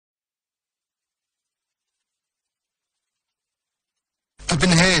I've been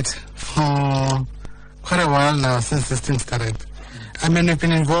hurt for quite a while now since this thing started. I mean, we've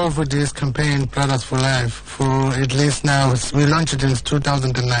been involved with this campaign, Brothers for Life, for at least now, we launched it in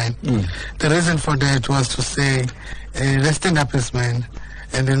 2009. The reason for that was to say, let's stand up as men,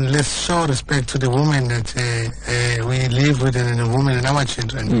 and then let's show respect to the women that we live with and the women and our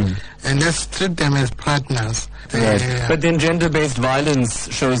children. And let's treat them as partners. Right. But then gender-based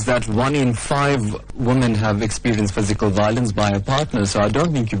violence shows that 1 in 5 women have experienced physical violence by a partner, so I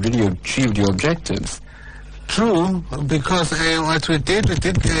don't think you've really achieved your objectives. True, because what we did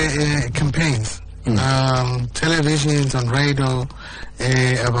campaigns, televisions, on radio,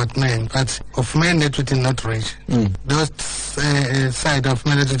 about men, but of men that we did not reach. Those side of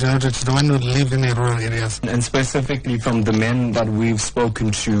men that we did not reach, the one who live in the rural areas. And specifically from the men that we've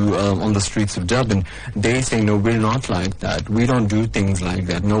spoken to on the streets of Durban, they say, no, we're not like that. We don't do things like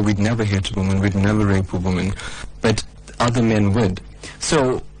that. No, we'd never hit a woman, we'd never rape a woman. But other men would.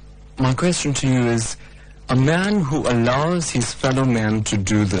 So my question to you is, a man who allows his fellow man to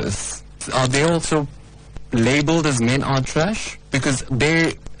do this, are they also labeled as men are trash? Because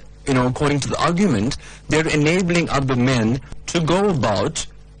they, according to the argument, they're enabling other men to go about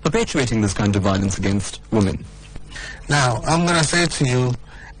perpetuating this kind of violence against women. Now, I'm going to say to you,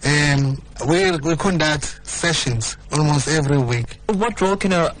 we conduct sessions almost every week. What role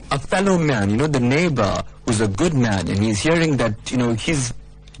can a fellow man, the neighbor who's a good man, and he's hearing that, his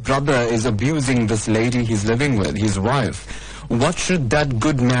brother is abusing this lady he's living with, his wife, what should that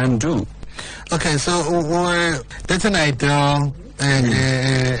good man do? Okay, so that's an ideal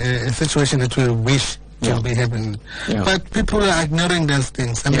a situation that we wish to be happening. But people are ignoring those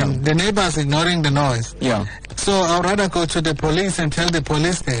things. I mean, the neighbors ignoring the noise. So I'd rather go to the police and tell the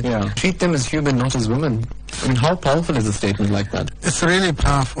police that. Treat them as human, not as women. I mean, how powerful is a statement like that? It's really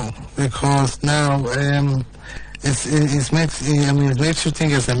powerful, because now it makes you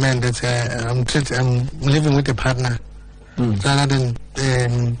think as a man that I'm living with a partner rather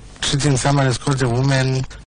than treating someone as called a woman.